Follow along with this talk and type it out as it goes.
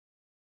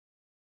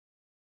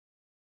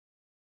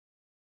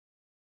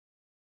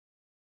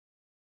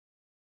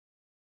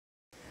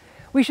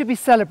We should be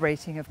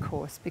celebrating, of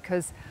course,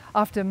 because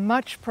after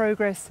much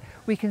progress,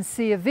 we can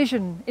see a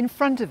vision in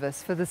front of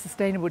us for the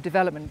Sustainable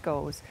Development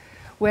Goals,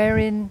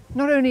 wherein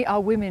not only are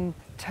women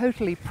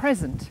totally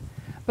present,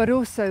 but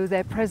also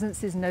their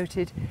presence is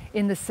noted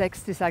in the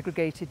sex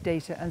disaggregated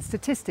data and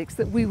statistics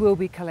that we will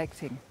be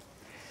collecting.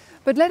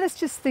 But let us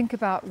just think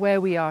about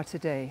where we are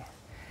today.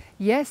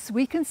 Yes,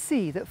 we can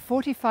see that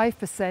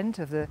 45%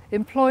 of the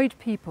employed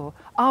people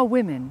are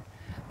women,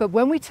 but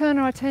when we turn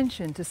our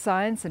attention to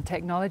science and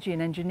technology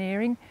and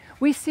engineering,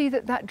 we see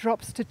that that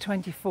drops to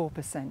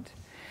 24%.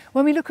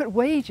 When we look at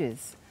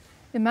wages,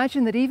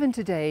 imagine that even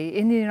today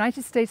in the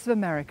United States of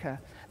America,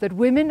 that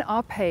women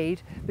are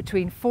paid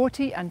between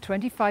 40 and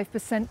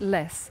 25%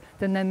 less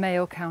than their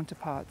male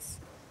counterparts.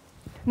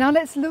 Now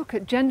let's look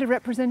at gender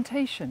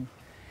representation.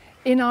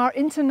 In our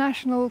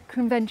international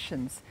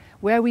conventions,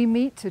 where we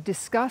meet to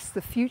discuss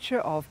the future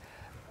of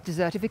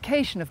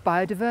desertification, of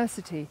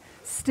biodiversity,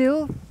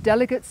 still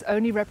delegates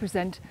only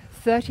represent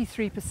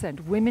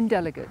 33%, women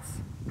delegates.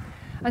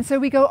 And so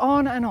we go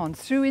on and on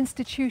through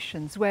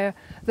institutions where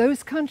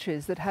those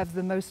countries that have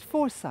the most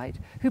foresight,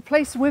 who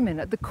place women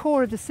at the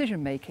core of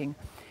decision making,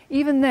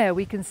 even there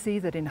we can see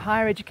that in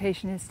higher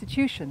education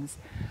institutions,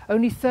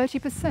 only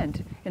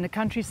 30% in a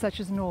country such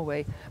as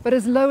Norway, but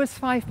as low as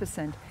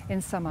 5%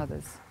 in some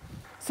others.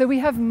 So we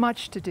have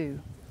much to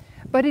do.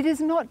 But it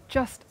is not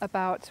just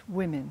about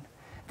women.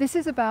 This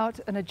is about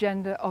an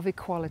agenda of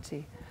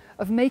equality,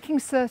 of making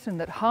certain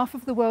that half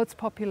of the world's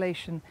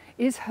population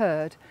is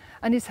heard,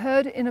 and is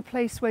heard in a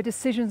place where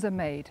decisions are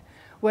made,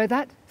 where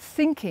that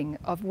thinking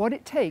of what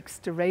it takes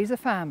to raise a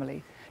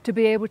family, to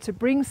be able to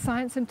bring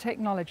science and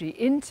technology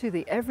into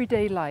the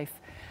everyday life,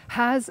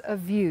 has a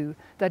view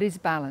that is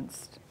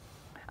balanced.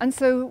 And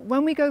so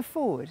when we go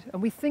forward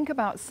and we think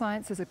about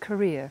science as a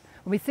career,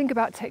 when we think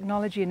about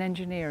technology and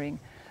engineering,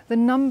 the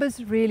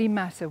numbers really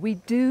matter. We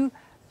do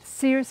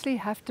seriously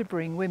have to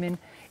bring women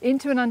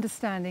into an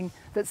understanding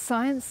that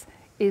science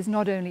is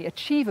not only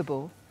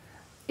achievable,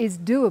 is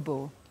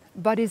doable,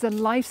 but is a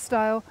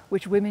lifestyle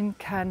which women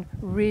can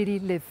really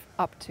live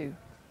up to.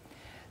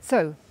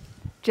 So,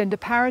 gender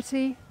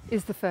parity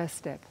is the first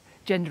step.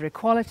 Gender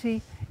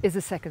equality is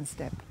the second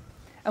step.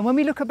 And when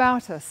we look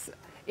about us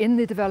in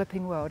the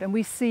developing world and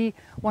we see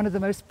one of the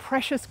most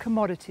precious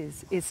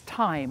commodities is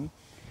time,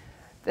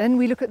 then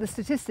we look at the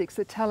statistics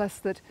that tell us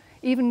that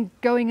even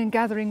going and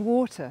gathering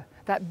water,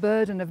 that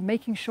burden of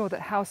making sure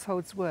that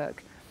households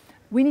work,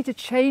 we need to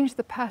change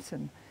the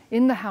pattern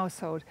in the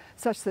household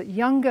such that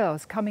young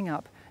girls coming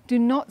up do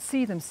not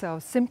see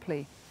themselves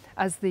simply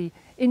as the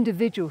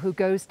individual who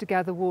goes to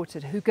gather water,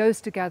 who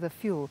goes to gather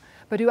fuel,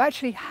 but who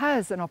actually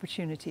has an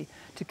opportunity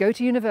to go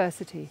to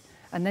university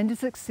and then to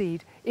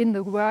succeed in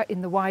the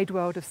wide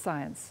world of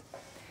science.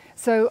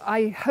 So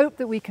I hope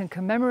that we can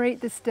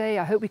commemorate this day,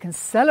 I hope we can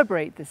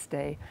celebrate this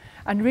day,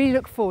 and really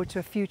look forward to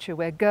a future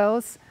where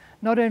girls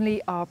not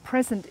only are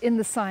present in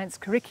the science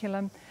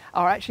curriculum,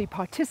 are actually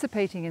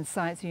participating in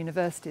science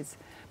universities,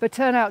 but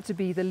turn out to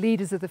be the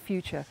leaders of the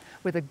future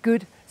with a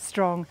good,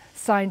 strong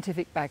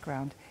scientific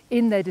background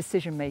in their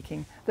decision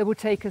making that will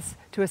take us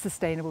to a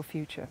sustainable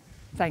future.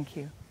 Thank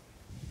you.